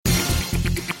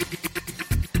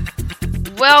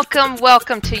Welcome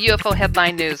to UFO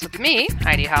Headline News with me,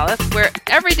 Heidi Hollis, where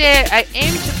every day I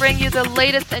aim to bring you the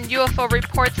latest in UFO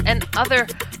reports and other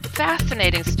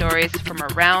fascinating stories from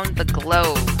around the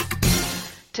globe.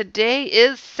 Today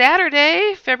is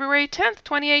Saturday, February 10th,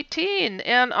 2018,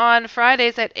 and on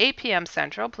Fridays at 8 p.m.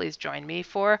 Central, please join me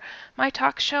for my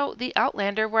talk show, The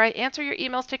Outlander, where I answer your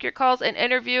emails, take your calls, and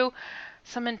interview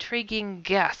some intriguing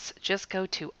guests. Just go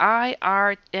to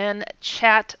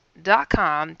irnchat.com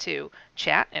to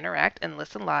chat, interact, and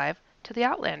listen live to The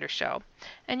Outlander Show.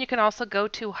 And you can also go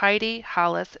to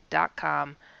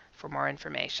HeidiHollis.com for more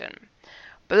information.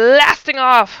 Blasting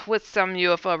off with some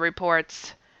UFO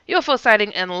reports. UFO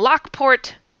sighting in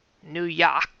Lockport, New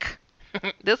York.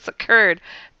 This occurred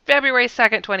February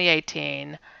 2nd,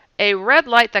 2018. A red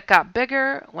light that got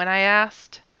bigger when I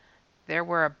asked. There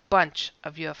were a bunch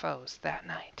of UFOs that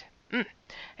night. And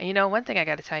you know, one thing I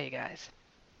got to tell you guys.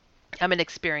 I'm an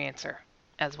experiencer,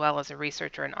 as well as a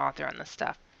researcher and author on this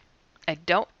stuff. I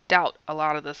don't doubt a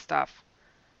lot of this stuff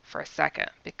for a second,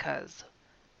 because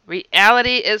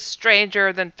reality is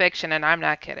stranger than fiction, and I'm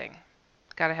not kidding.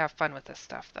 Gotta have fun with this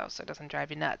stuff, though, so it doesn't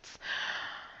drive you nuts.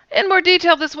 In more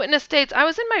detail, this witness states, I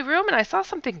was in my room and I saw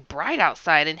something bright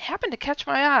outside and happened to catch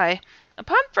my eye.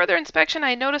 Upon further inspection,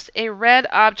 I noticed a red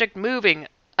object moving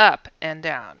up and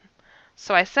down.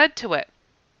 So I said to it,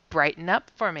 brighten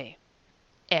up for me.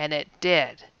 And it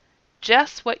did.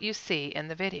 Just what you see in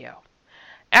the video.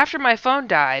 After my phone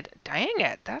died, dang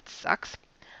it, that sucks,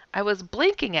 I was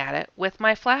blinking at it with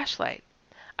my flashlight.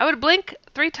 I would blink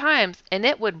 3 times, and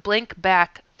it would blink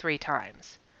back 3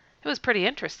 times. It was pretty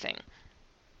interesting.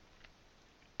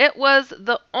 I was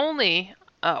the only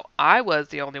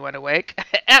one awake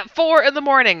at 4 in the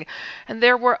morning, and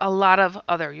there were a lot of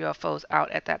other UFOs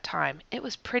out at that time. It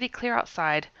was pretty clear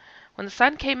outside. When the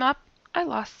sun came up, I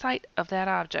lost sight of that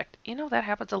object. You know, that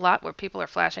happens a lot where people are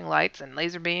flashing lights and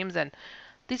laser beams, and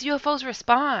these UFOs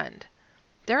respond.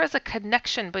 There is a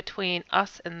connection between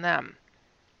us and them.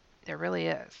 There really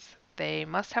is. They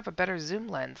must have a better zoom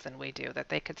lens than we do, that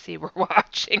they could see we're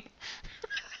watching.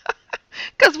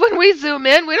 Because when we zoom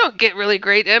in, we don't get really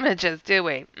great images, do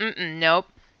we? Nope.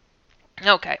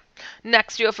 Okay.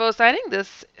 Next UFO sighting.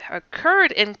 This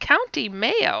occurred in County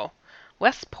Mayo,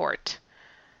 Westport.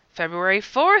 February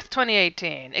 4th,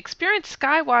 2018. Experienced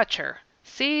sky watcher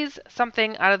sees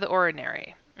something out of the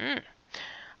ordinary.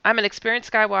 I'm an experienced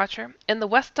sky watcher in the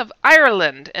west of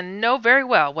Ireland and know very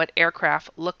well what aircraft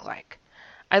look like.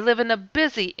 I live in a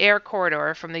busy air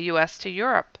corridor from the U.S. to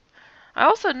Europe. I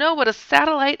also know what a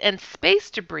satellite and space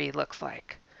debris looks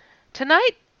like.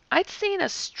 Tonight, I'd seen a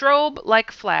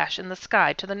strobe-like flash in the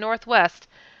sky to the northwest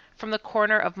from the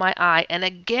corner of my eye, and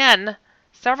again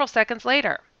several seconds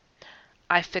later.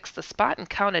 I fixed the spot and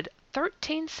counted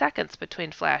 13 seconds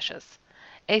between flashes.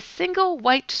 A single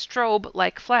white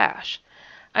strobe-like flash.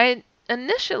 I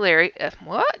initially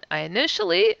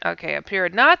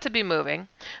appeared not to be moving,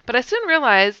 but I soon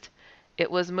realized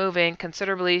it was moving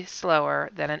considerably slower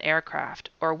than an aircraft,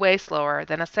 or way slower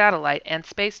than a satellite and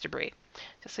space debris.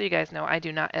 Just so you guys know, I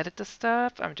do not edit this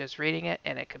stuff. I'm just reading it,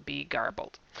 and it could be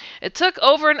garbled. It took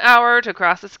over an hour to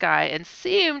cross the sky and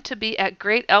seemed to be at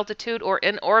great altitude or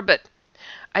in orbit.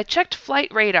 I checked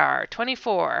Flight Radar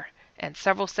 24 and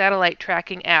several satellite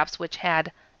tracking apps which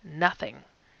had nothing.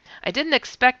 I didn't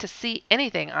expect to see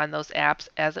anything on those apps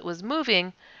as it was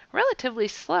moving relatively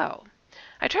slow.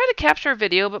 I tried to capture a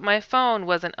video, but my phone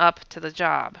wasn't up to the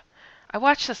job. I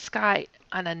watched the sky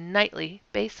on a nightly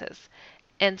basis,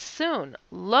 and soon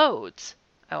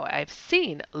I've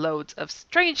seen loads of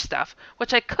strange stuff,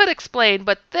 which I could explain,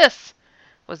 but this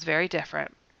was very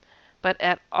different, but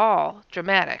at all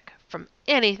dramatic from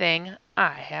anything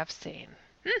I have seen.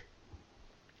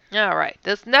 All right,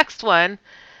 this next one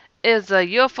is a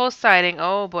UFO sighting.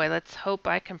 Oh boy, let's hope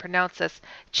I can pronounce this.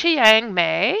 Chiang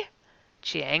Mai.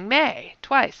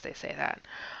 Twice they say that.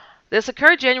 This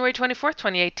occurred January 24th,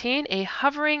 2018. A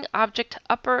hovering object,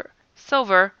 upper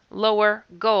silver, lower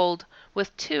gold,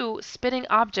 with 2 spinning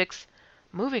objects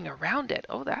moving around it.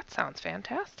 Oh, that sounds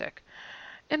fantastic.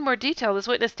 In more detail, this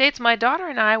witness states, my daughter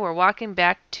and I were walking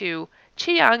back to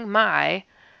Chiang Mai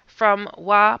from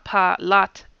Wat Pa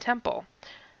Lat Temple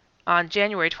on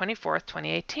January 24th,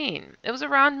 2018. It was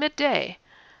around midday.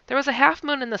 There was a half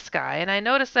moon in the sky, and I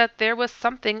noticed that there was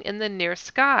something in the near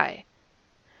sky.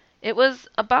 It was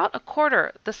about a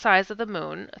quarter the size of the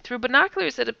moon. Through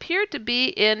binoculars, it appeared to be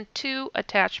in 2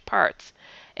 attached parts,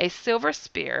 a silver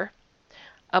sphere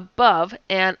above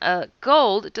and a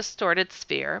gold distorted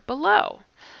sphere below.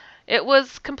 It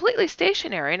was completely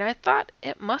stationary, and I thought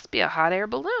it must be a hot air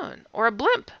balloon or a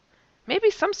blimp.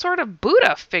 Maybe some sort of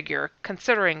Buddha figure,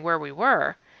 considering where we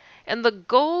were. and the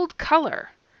gold color.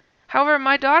 However,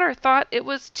 my daughter thought it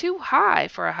was too high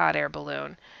for a hot air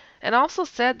balloon, and also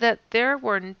said that there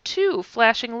were two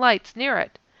flashing lights near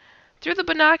it. Through the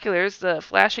binoculars, the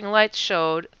flashing lights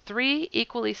showed three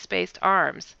equally spaced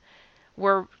arms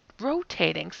were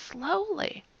rotating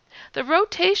slowly, the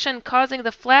rotation causing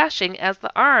the flashing as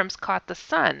the arms caught the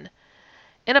sun.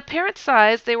 In apparent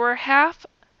size, they were half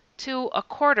to a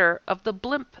quarter of the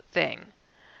blimp thing.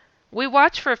 We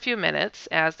watched for a few minutes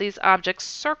as these objects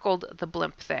circled the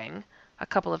blimp thing a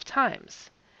couple of times.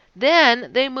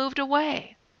 Then they moved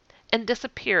away and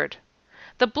disappeared.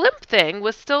 The blimp thing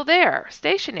was still there,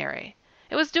 stationary.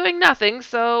 It was doing nothing,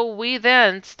 so we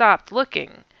then stopped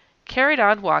looking, carried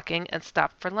on walking, and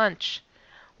stopped for lunch.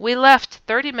 We left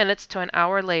 30 minutes to an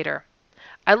hour later.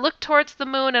 I looked towards the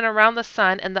moon and around the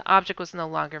sun, and the object was no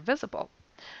longer visible.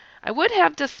 I would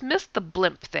have dismissed the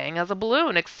blimp thing as a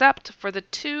balloon except for the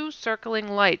two circling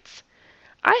lights.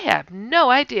 I had no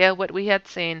idea what we had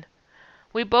seen.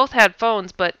 We both had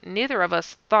phones, but neither of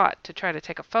us thought to try to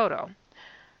take a photo.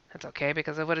 That's okay,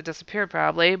 because it would have disappeared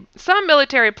probably. Some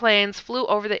military planes flew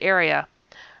over the area.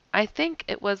 I think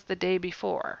it was the day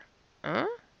before. Huh?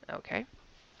 Okay.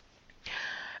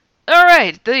 All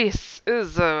right, this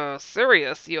is a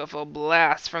serious UFO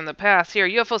blast from the past here.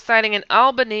 UFO sighting in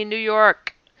Albany, New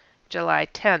York, July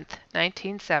 10th,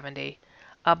 1970.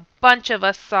 A bunch of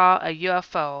us saw a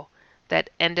UFO that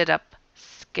ended up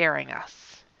scaring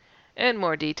us. In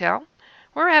more detail,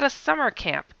 we're at a summer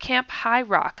camp, Camp High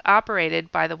Rock,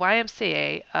 operated by the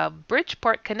YMCA of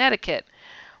Bridgeport, Connecticut.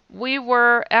 We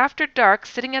were, after dark,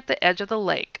 sitting at the edge of the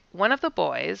lake. One of the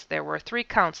boys, there were 3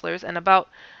 counselors and about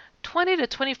 20 to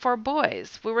 24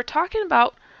 boys. We were talking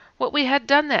about what we had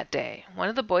done that day. One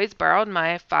of the boys borrowed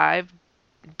my 5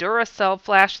 Duracell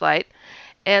flashlight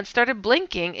and started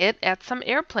blinking it at some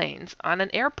airplanes on an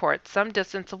airport some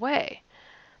distance away.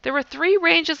 There were 3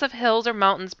 ranges of hills or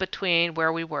mountains between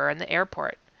where we were and the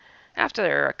airport.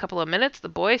 After a couple of minutes, the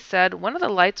boy said one of the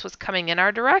lights was coming in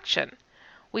our direction.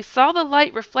 We saw the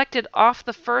light reflected off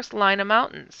the first line of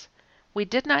mountains. We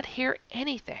did not hear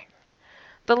anything.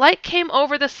 The light came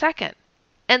over the second,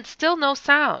 and still no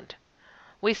sound.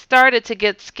 We started to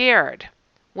get scared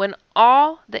when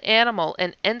all the animal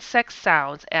and insect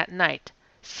sounds at night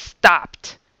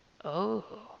stopped. Oh.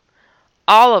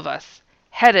 All of us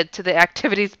headed to the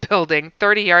activities building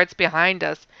 30 yards behind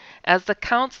us as the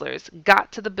counselors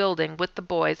got to the building with the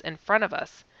boys in front of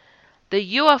us.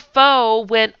 The UFO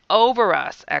went over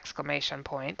us! Exclamation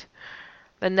point.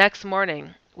 The next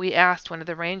morning, we asked one of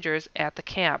the rangers at the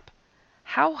camp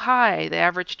how high the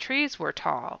average trees were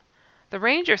tall. The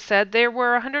ranger said they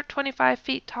were 125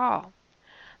 feet tall.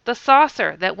 The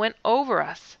saucer that went over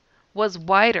us was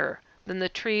wider than the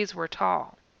trees were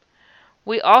tall.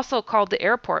 We also called the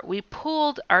airport. We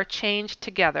pooled our change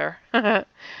together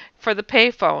for the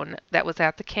payphone that was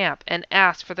at the camp and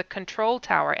asked for the control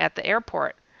tower at the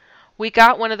airport. We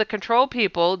got one of the control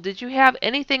people. Did you have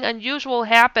anything unusual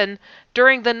happen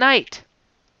during the night?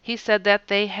 He said that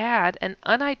they had an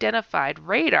unidentified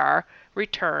radar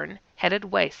return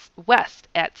headed west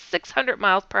at 600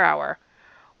 miles per hour.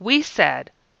 We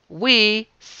said we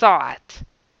saw it.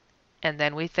 And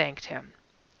then we thanked him.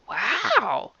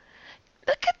 Wow!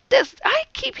 Look at this. I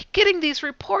keep getting these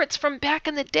reports from back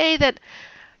in the day that,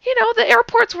 the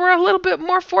airports were a little bit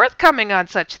more forthcoming on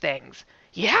such things.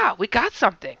 Yeah, we got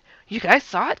something. You guys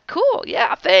saw it? Cool.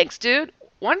 Yeah, thanks, dude.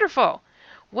 Wonderful.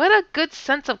 What a good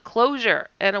sense of closure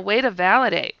and a way to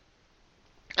validate.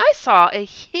 I saw a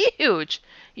huge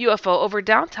UFO over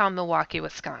downtown Milwaukee,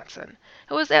 Wisconsin.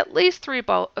 It was at least 3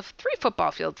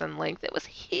 football fields in length. It was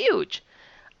huge.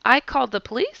 I called the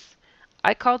police.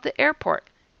 I called the airport.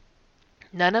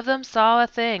 None of them saw a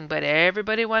thing, but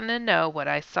everybody wanted to know what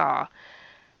I saw.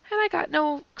 And I got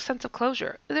no sense of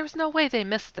closure. There was no way they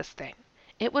missed this thing.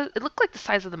 It looked like the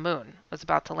size of the moon was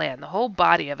about to land. The whole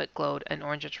body of it glowed an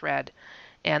orangish red,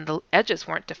 and the edges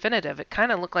weren't definitive. It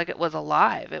kind of looked like it was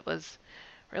alive. It was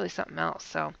really something else.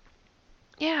 So,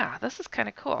 yeah, this is kind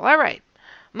of cool. All right,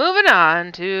 moving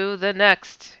on to the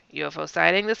next UFO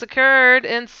sighting. This occurred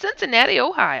in Cincinnati,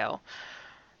 Ohio,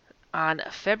 on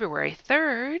February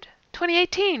 3rd,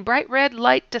 2018. Bright red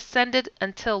light descended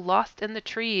until lost in the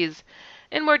trees.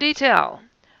 In more detail,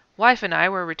 wife and I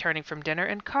were returning from dinner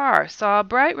in car, saw a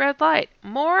bright red light,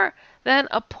 more than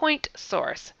a point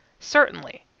source,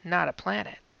 certainly not a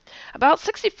planet. About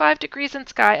 65 degrees in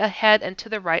sky ahead and to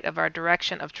the right of our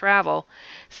direction of travel,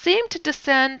 seemed to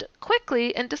descend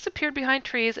quickly and disappeared behind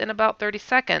trees in about 30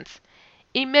 seconds.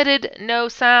 Emitted no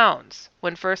sounds.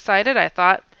 When first sighted, I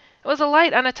thought it was a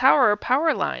light on a tower or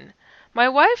power line. My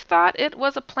wife thought it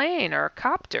was a plane or a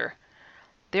copter.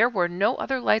 There were no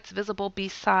other lights visible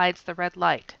besides the red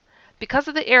light, because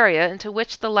of the area into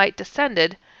which the light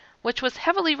descended, which was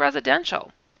heavily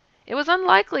residential. It was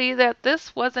unlikely that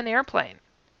this was an airplane,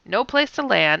 no place to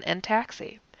land and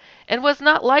taxi, and was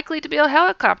not likely to be a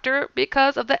helicopter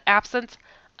because of the absence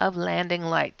of landing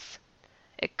lights.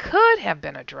 It could have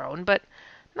been a drone, but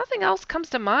nothing else comes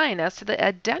to mind as to the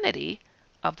identity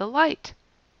of the light.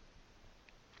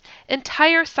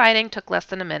 Entire sighting took less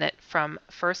than a minute from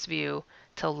first view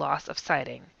till loss of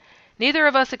sighting. Neither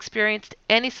of us experienced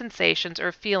any sensations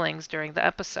or feelings during the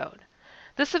episode.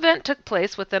 This event took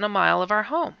place within a mile of our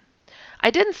home. I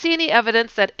didn't see any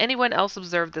evidence that anyone else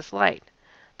observed this light.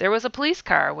 There was a police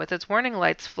car with its warning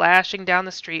lights flashing down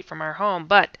the street from our home,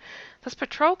 but this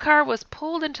patrol car was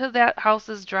pulled into that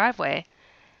house's driveway,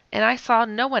 and I saw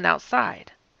no one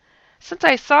outside. Since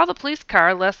I saw the police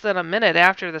car less than a minute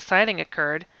after the sighting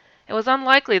occurred, it was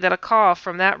unlikely that a call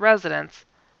from that residence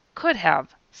could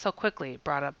have so quickly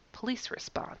brought a police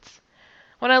response.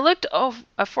 When I looked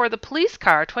for the police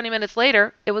car 20 minutes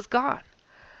later, it was gone.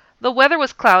 The weather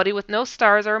was cloudy with no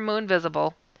stars or moon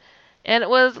visible, and it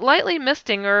was lightly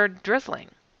misting or drizzling.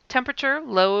 Temperature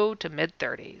low to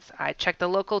mid-30s. I checked the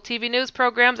local TV news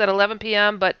programs at 11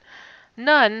 p.m., but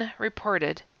none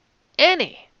reported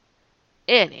any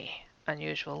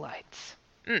unusual lights.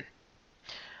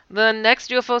 The next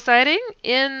UFO sighting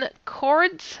in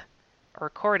Cordes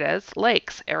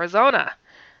Lakes, Arizona.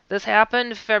 This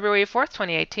happened February 4th,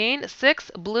 2018.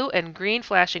 6 blue and green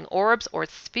flashing orbs or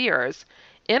spheres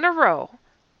in a row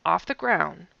off the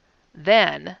ground,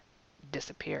 then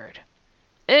disappeared.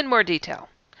 In more detail,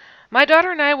 my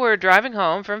daughter and I were driving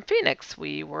home from Phoenix.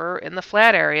 We were in the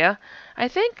flat area, I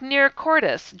think near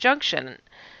Cordes Junction.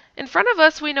 In front of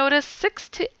us, we noticed 6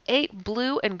 to 8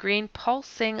 blue and green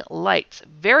pulsing lights,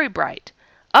 very bright,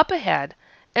 up ahead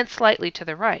and slightly to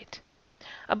the right.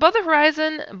 Above the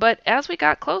horizon, but as we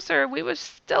got closer, we were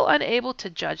still unable to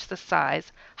judge the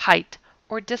size, height,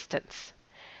 or distance.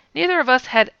 Neither of us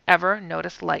had ever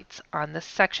noticed lights on this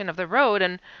section of the road,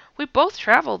 and we both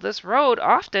traveled this road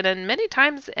often and many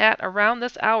times at around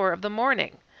this hour of the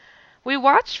morning. We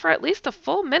watched for at least a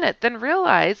full minute, then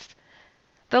realized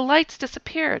the lights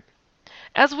disappeared.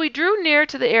 As we drew near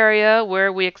to the area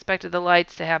where we expected the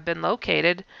lights to have been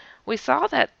located, we saw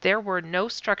that there were no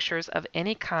structures of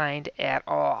any kind at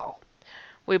all.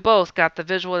 We both got the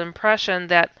visual impression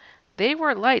that they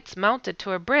were lights mounted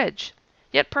to a bridge,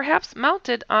 yet perhaps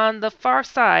mounted on the far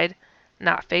side,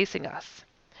 not facing us.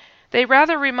 They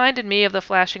rather reminded me of the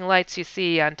flashing lights you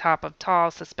see on top of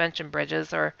tall suspension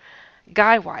bridges or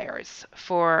guy wires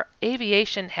for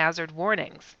aviation hazard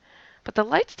warnings. But the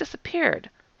lights disappeared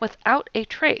without a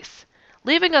trace,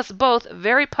 leaving us both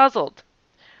very puzzled.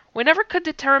 We never could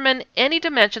determine any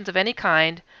dimensions of any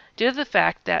kind due to the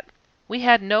fact that we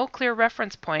had no clear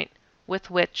reference point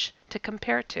with which to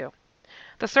compare to.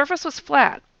 The surface was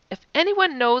flat. If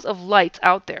anyone knows of lights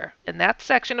out there in that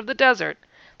section of the desert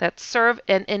that serve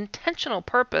an intentional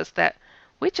purpose that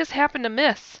we just happen to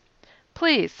miss,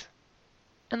 please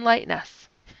enlighten us.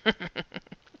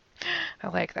 I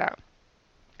like that.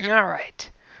 All right.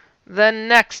 The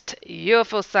next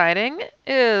UFO sighting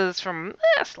is from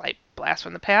a slight blast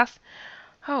from the past.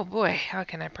 Oh boy, how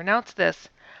can I pronounce this?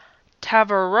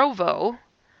 Tavarovo,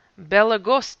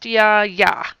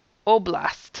 Belogostaya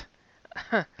Oblast.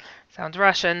 Sounds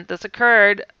Russian. This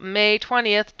occurred May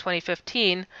 20th,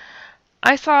 2015.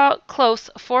 I saw close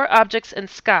 4 objects in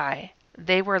sky.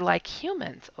 They were like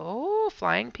humans. Oh,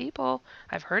 flying people.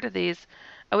 I've heard of these.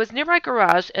 I was near my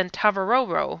garage in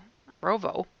Tavarovo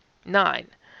 9.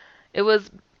 It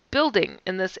was building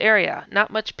in this area,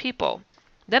 not much people.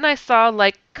 Then I saw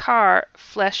like car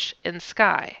flesh in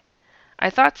sky. I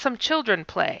thought some children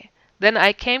play. Then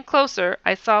I came closer.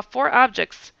 I saw 4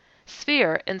 objects,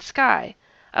 sphere in sky,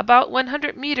 about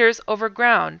 100 meters over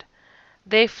ground.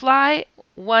 They fly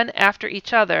one after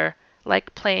each other,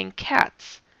 like playing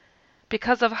cats.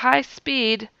 Because of high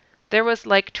speed, there was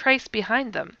like trace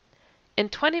behind them. In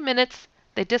 20 minutes,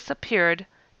 they disappeared,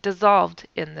 dissolved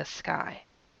in the sky.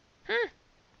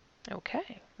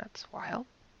 Okay, that's wild.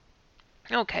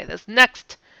 Okay, this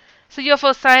next is a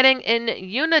UFO sighting in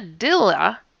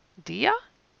Unadilla,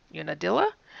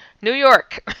 New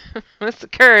York. This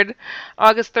occurred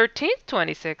August 13th,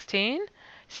 2016.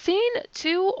 Seen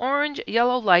 2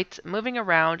 orange-yellow lights moving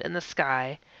around in the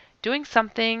sky, doing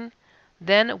something,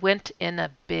 then went in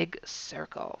a big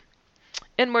circle.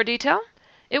 In more detail,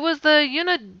 it was the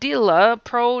Unadilla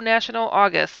Pro National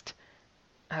August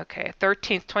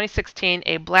 13th, 2016,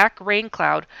 a black rain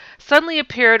cloud suddenly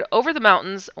appeared over the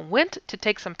mountains. Went to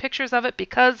take some pictures of it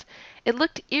because it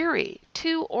looked eerie.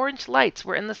 2 orange lights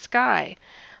were in the sky.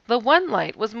 The one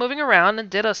light was moving around and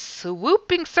did a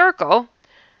swooping circle.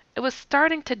 It was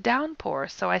starting to downpour,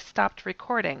 so I stopped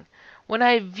recording. When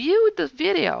I viewed the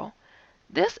video,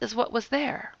 this is what was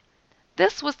there.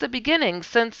 This was the beginning.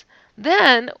 Since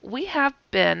then, we have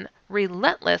been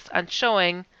relentless on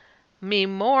showing me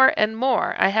more and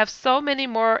more. I have so many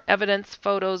more evidence,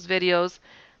 photos, videos.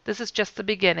 This is just the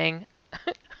beginning.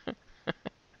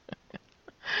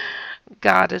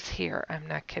 God is here. I'm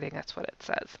not kidding. That's what it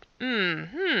says.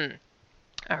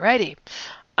 Alrighty.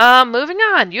 Moving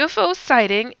on. UFO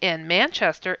sighting in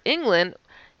Manchester, England.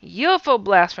 UFO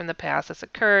blast from the past. This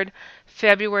occurred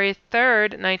February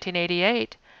 3rd,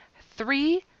 1988.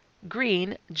 3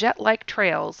 green jet-like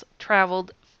trails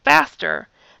traveled faster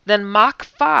than Mach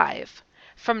 5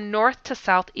 from north to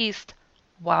southeast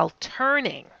while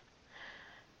turning.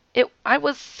 I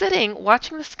was sitting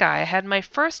watching the sky. I had my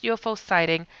first UFO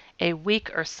sighting a week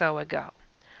or so ago,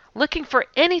 looking for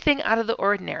anything out of the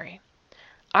ordinary.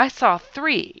 I saw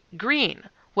 3 green,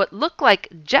 what looked like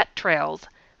jet trails,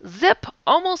 zip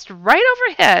almost right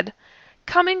overhead,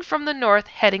 coming from the north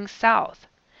heading south.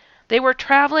 They were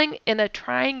traveling in a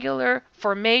triangular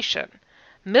formation,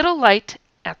 middle light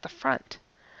at the front.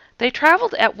 They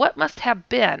traveled at what must have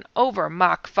been over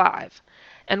Mach 5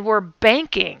 and were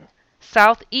banking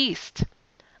southeast.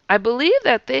 I believe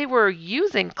that they were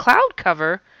using cloud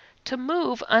cover to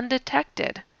move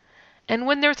undetected. And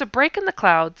when there's a break in the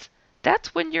clouds,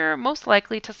 that's when you're most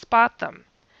likely to spot them.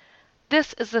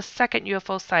 This is the second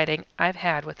UFO sighting I've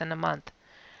had within a month.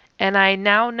 And I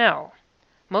now know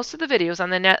most of the videos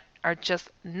on the net are just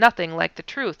nothing like the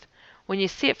truth. When you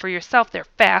see it for yourself, they're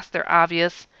fast, they're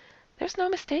obvious. There's no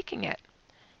mistaking it.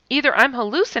 Either I'm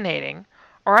hallucinating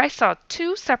or I saw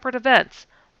 2 separate events,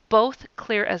 both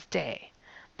clear as day.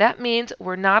 That means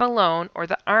we're not alone or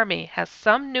the Army has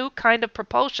some new kind of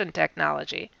propulsion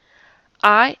technology.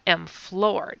 I am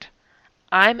floored.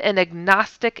 I'm an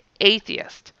agnostic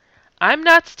atheist. I'm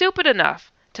not stupid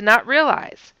enough to not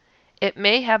realize it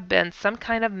may have been some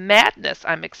kind of madness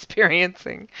I'm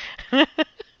experiencing.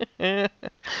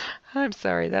 I'm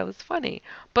sorry, that was funny.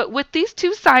 But with these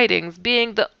 2 sightings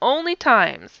being the only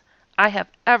times I have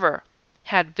ever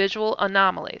had visual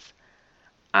anomalies,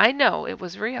 I know it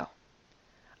was real.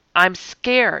 I'm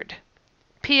scared.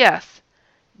 P.S.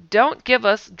 Don't give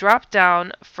us drop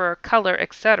down for color,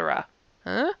 etc.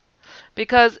 Huh?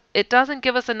 Because it doesn't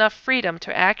give us enough freedom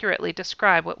to accurately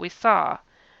describe what we saw.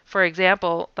 For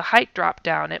example, the height drop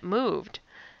down, it moved.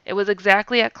 It was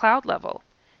exactly at cloud level.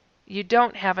 You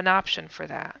don't have an option for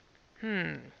that.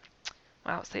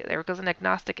 Wow, see, there goes an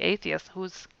agnostic atheist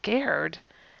who's scared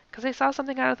because they saw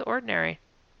something out of the ordinary.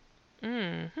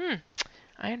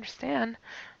 I understand.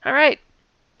 All right.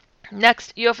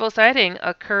 Next UFO sighting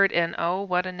occurred in, oh,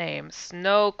 what a name,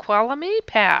 Snoqualmie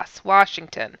Pass,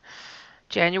 Washington.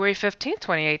 January 15,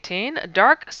 2018. A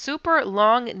dark, super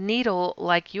long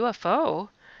needle-like UFO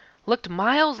looked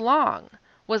miles long,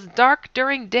 was dark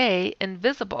during day,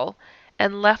 invisible,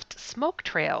 and left smoke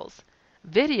trails.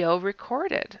 Video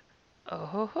recorded. Oh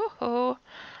ho ho ho.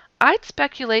 I'd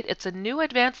speculate it's a new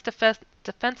advanced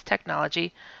defense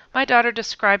technology. My daughter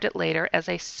described it later as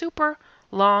a super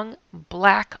long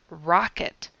black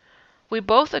rocket. We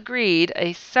both agreed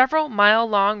a several mile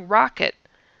long rocket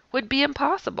would be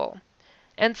impossible.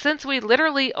 And since we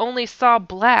literally only saw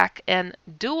black and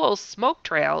dual smoke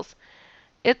trails,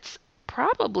 it's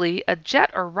probably a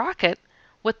jet or rocket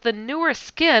with the newer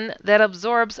skin that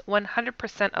absorbs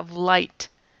 100% of light,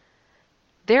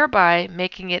 thereby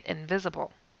making it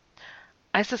invisible.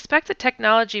 I suspect the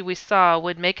technology we saw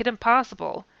would make it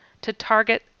impossible to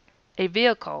target a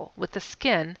vehicle with the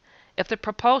skin if the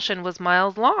propulsion was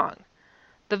miles long.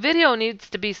 The video needs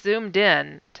to be zoomed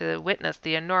in to witness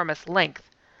the enormous length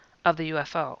of the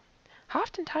UFO. How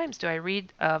oftentimes do I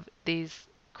read of these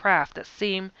craft that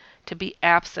seem to be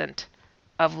absent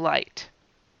of light?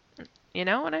 You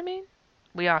know what I mean?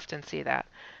 We often see that.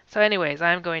 So anyways,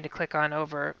 I'm going to click on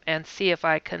over and see if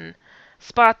I can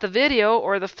spot the video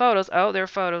or the photos. Oh, there are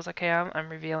photos. Okay, I'm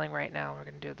revealing right now. We're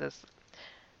going to do this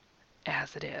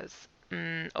as it is.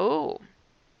 Oh,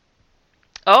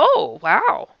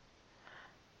 wow.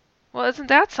 Well, isn't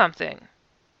that something?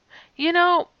 You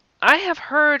know, I have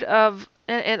heard of,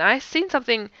 and I've seen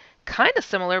something kind of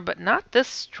similar, but not this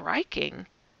striking.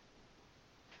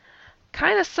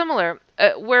 Kind of similar,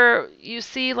 where you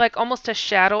see like almost a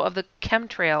shadow of the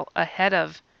chemtrail ahead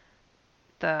of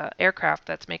the aircraft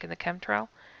that's making the chemtrail,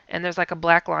 and there's like a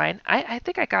black line. I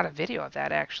think I got a video of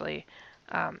that actually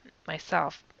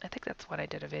myself. I think that's what I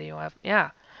did a video of. Yeah,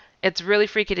 it's really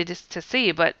freaky to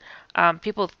see, but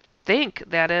people think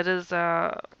that it is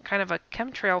kind of a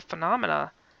chemtrail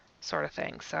phenomena sort of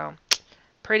thing. So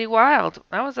Pretty wild.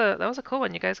 That was a cool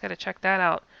one. You guys got to check that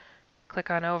out.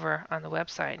 Click on over on the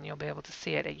website and you'll be able to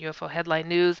see it at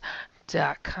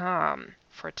ufoheadlinenews.com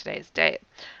for today's date.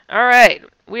 All right,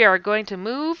 we are going to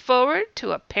move forward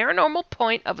to a paranormal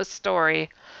point of a story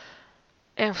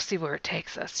and we'll see where it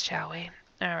takes us, shall we?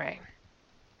 All right,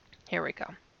 here we go.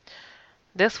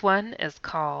 This one is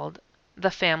called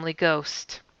The Family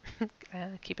Ghost.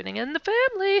 Keeping it in the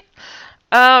family.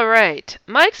 All right,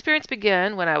 my experience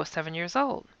began when I was 7 years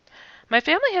old. My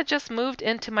family had just moved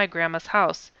into my grandma's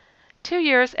house 2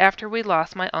 years after we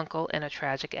lost my uncle in a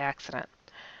tragic accident.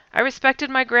 I respected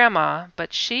my grandma,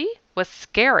 but she was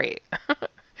scary.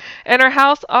 And her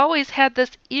house always had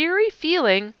this eerie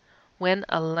feeling when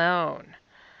alone.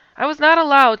 I was not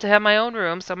allowed to have my own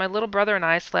room, so my little brother and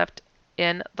I slept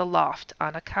in the loft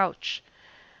on a couch.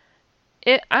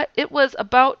 It was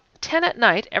about 10 at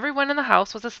night. Everyone in the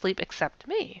house was asleep except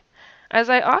me,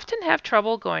 as I often have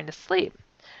trouble going to sleep.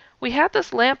 We had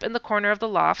this lamp in the corner of the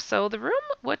loft, so the room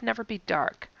would never be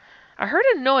dark. I heard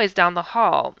a noise down the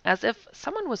hall, as if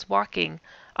someone was walking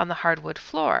on the hardwood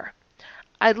floor.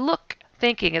 I look,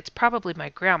 thinking it's probably my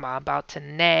grandma about to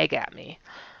nag at me,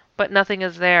 but nothing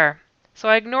is there. So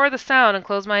I ignore the sound and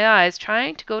close my eyes,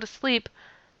 trying to go to sleep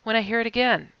when I hear it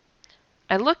again.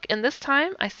 I look, and this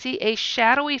time I see a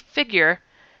shadowy figure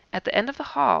at the end of the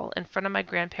hall in front of my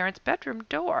grandparents' bedroom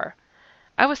door.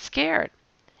 I was scared.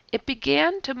 It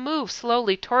began to move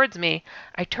slowly towards me.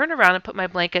 I turned around and put my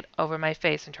blanket over my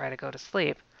face and tried to go to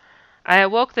sleep. I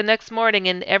awoke the next morning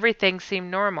and everything seemed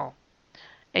normal.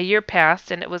 A year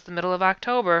passed and it was the middle of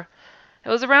October. It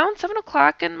was around 7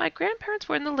 o'clock and my grandparents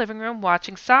were in the living room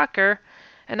watching soccer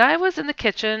and I was in the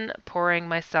kitchen pouring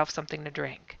myself something to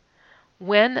drink.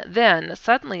 Then,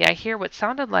 suddenly I hear what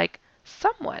sounded like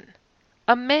someone,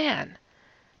 a man,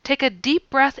 take a deep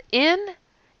breath in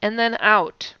and then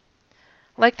out.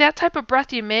 Like that type of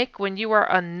breath you make when you are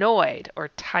annoyed or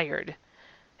tired.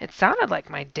 It sounded like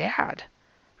my dad.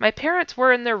 My parents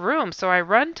were in their room, so I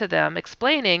run to them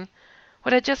explaining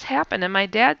what had just happened, and my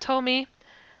dad told me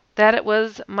that it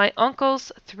was my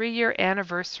uncle's 3-year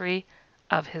anniversary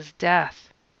of his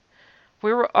death.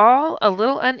 We were all a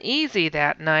little uneasy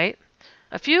that night.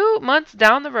 A few months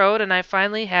down the road, and I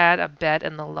finally had a bed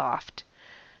in the loft.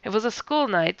 It was a school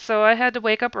night, so I had to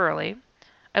wake up early.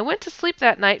 I went to sleep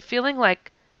that night feeling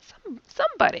like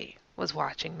somebody was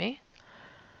watching me.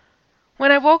 When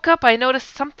I woke up, I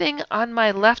noticed something on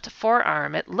my left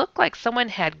forearm. It looked like someone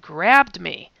had grabbed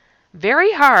me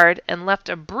very hard and left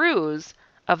a bruise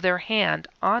of their hand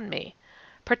on me,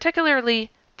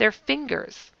 particularly their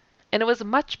fingers, and it was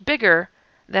much bigger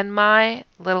than my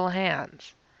little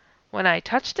hands. When I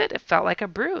touched it, it felt like a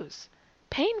bruise.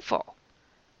 Painful.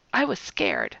 I was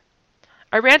scared.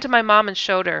 I ran to my mom and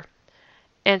showed her,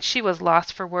 and she was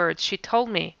lost for words. She told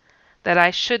me that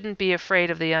I shouldn't be afraid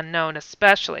of the unknown,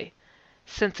 especially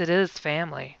since it is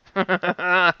family.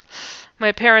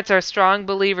 My parents are strong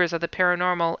believers of the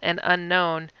paranormal and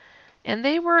unknown, and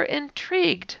they were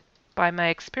intrigued by my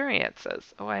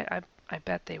experiences. Oh, I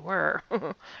bet they were.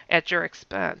 At your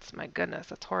expense. My goodness,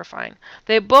 that's horrifying.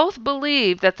 They both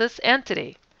believed that this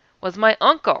entity was my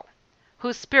uncle,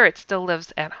 whose spirit still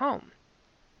lives at home.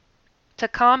 To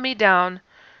calm me down,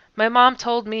 my mom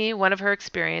told me one of her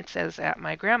experiences at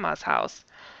my grandma's house.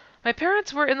 My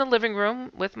parents were in the living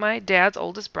room with my dad's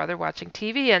oldest brother watching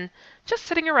TV and just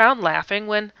sitting around laughing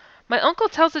when my uncle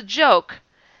tells a joke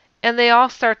and they all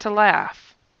start to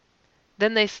laugh.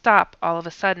 Then they stop all of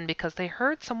a sudden because they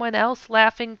heard someone else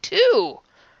laughing too.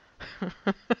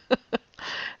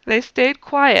 They stayed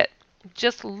quiet,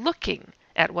 just looking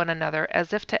at one another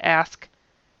as if to ask,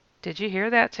 "Did you hear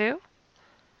that too?"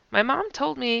 My mom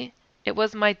told me it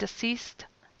was my deceased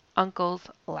uncle's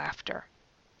laughter.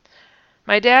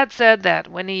 My dad said that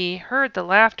when he heard the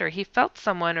laughter, he felt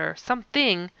someone or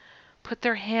something put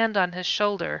their hand on his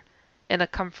shoulder in a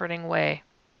comforting way.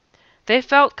 They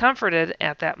felt comforted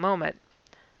at that moment.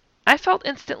 I felt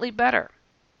instantly better.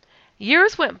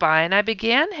 Years went by and I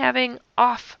began having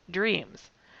off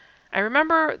dreams. I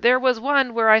remember there was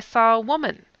one where I saw a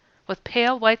woman with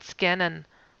pale white skin and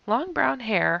long brown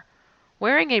hair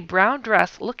wearing a brown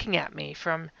dress looking at me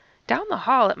from down the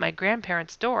hall at my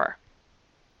grandparents' door.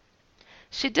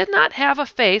 She did not have a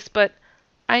face, but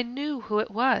I knew who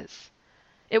it was.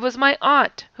 It was my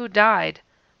aunt who died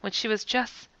when she was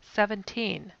just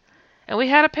 17, and we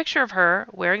had a picture of her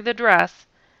wearing the dress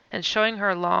and showing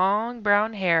her long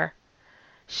brown hair.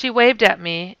 She waved at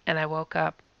me, and I woke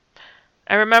up.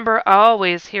 I remember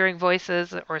always hearing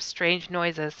voices or strange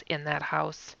noises in that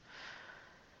house.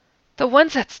 The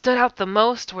ones that stood out the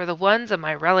most were the ones of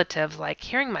my relatives, like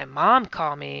hearing my mom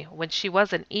call me when she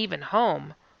wasn't even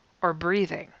home, or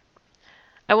breathing.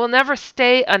 I will never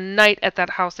stay a night at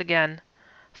that house again.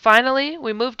 Finally,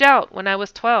 we moved out when I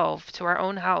was 12 to our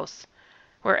own house,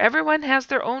 where everyone has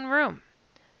their own room.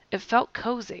 It felt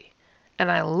cozy,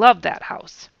 and I loved that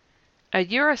house. A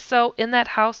year or so in that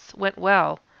house went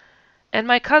well, and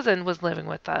my cousin was living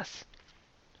with us.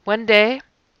 One day,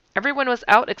 everyone was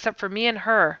out except for me and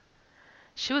her.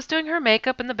 She was doing her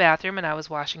makeup in the bathroom, and I was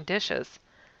washing dishes.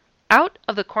 Out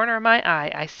of the corner of my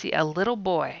eye, I see a little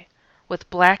boy with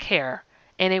black hair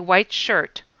and a white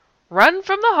shirt run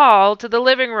from the hall to the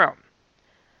living room.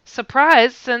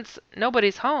 Surprised, since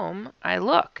nobody's home, I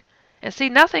look and see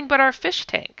nothing but our fish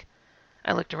tank.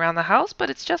 I looked around the house, but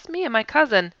it's just me and my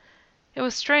cousin. It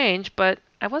was strange, but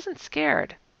I wasn't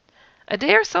scared. A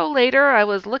day or so later, I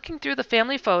was looking through the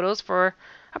family photos for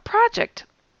a project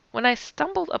when I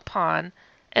stumbled upon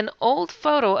an old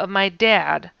photo of my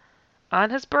dad on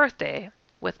his birthday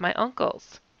with my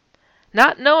uncles.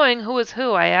 Not knowing who was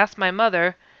who, I asked my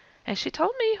mother, and she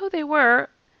told me who they were,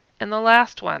 and the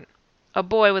last one, a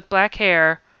boy with black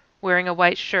hair wearing a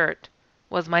white shirt,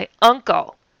 was my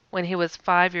uncle when he was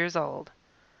 5 years old.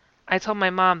 I told my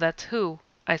mom that's who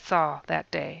I saw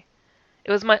that day.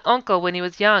 It was my uncle when he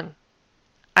was young.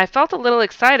 I felt a little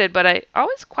excited, but I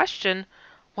always questioned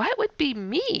why it would be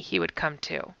me he would come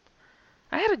to.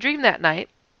 I had a dream that night.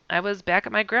 I was back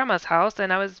at my grandma's house,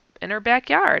 and I was in her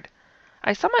backyard.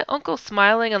 I saw my uncle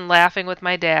smiling and laughing with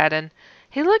my dad, and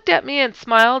he looked at me and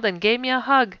smiled and gave me a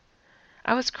hug.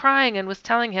 I was crying and was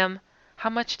telling him how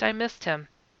much I missed him.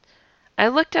 I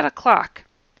looked at a clock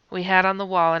we had on the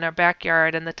wall in our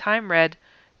backyard, and the time read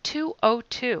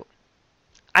 2:02.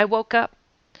 I woke up.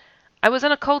 I was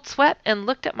in a cold sweat and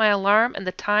looked at my alarm, and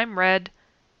the time read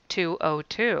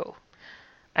 2:02.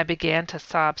 I began to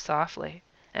sob softly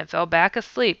and fell back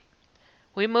asleep.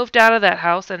 We moved out of that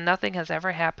house, and nothing has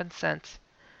ever happened since.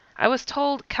 I was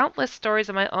told countless stories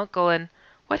of my uncle and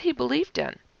what he believed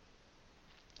in.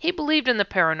 He believed in the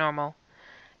paranormal,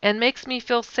 and makes me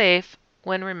feel safe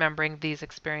when remembering these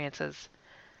experiences.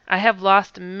 I have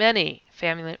lost many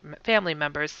family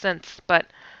members since, but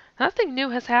nothing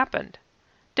new has happened.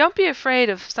 Don't be afraid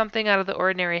if something out of the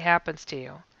ordinary happens to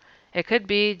you. It could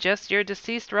be just your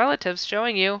deceased relatives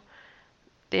showing you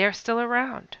they are still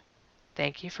around.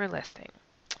 Thank you for listening.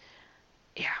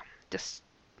 Yeah,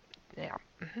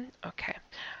 okay.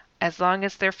 As long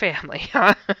as they're family.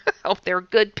 Oh, they're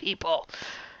good people.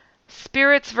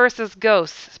 Spirits versus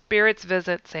ghosts. Spirits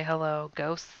visit, say hello.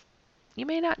 Ghosts, you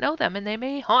may not know them, and they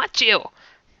may haunt you.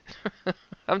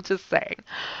 I'm just saying.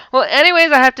 Well,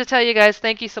 anyways, I have to tell you guys,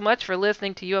 thank you so much for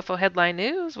listening to UFO Headline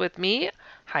News with me,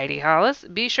 Heidi Hollis.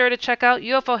 Be sure to check out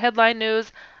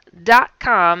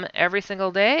UFOHeadlineNews.com every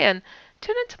single day, and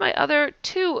tune into my other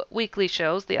 2 weekly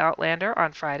shows, The Outlander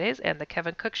on Fridays and The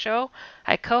Kevin Cook Show.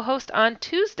 I co-host on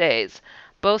Tuesdays.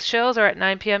 Both shows are at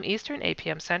 9 p.m. Eastern, 8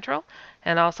 p.m. Central.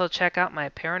 And also check out my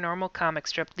paranormal comic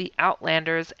strip, The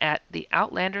Outlanders, at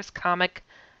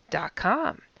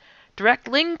theoutlanderscomic.com. Direct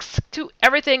links to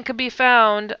everything can be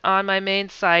found on my main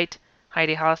site,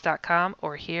 HeidiHollis.com,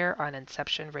 or here on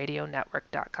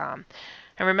InceptionRadioNetwork.com.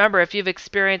 And remember, if you've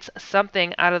experienced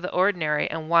something out of the ordinary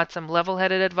and want some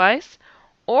level-headed advice,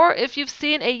 or if you've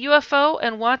seen a UFO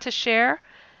and want to share,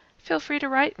 feel free to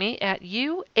write me at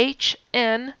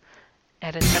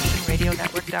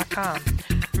uhn@InceptionRadioNetwork.com.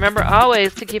 Remember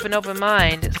always to keep an open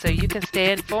mind so you can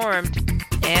stay informed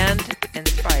and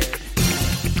inspired.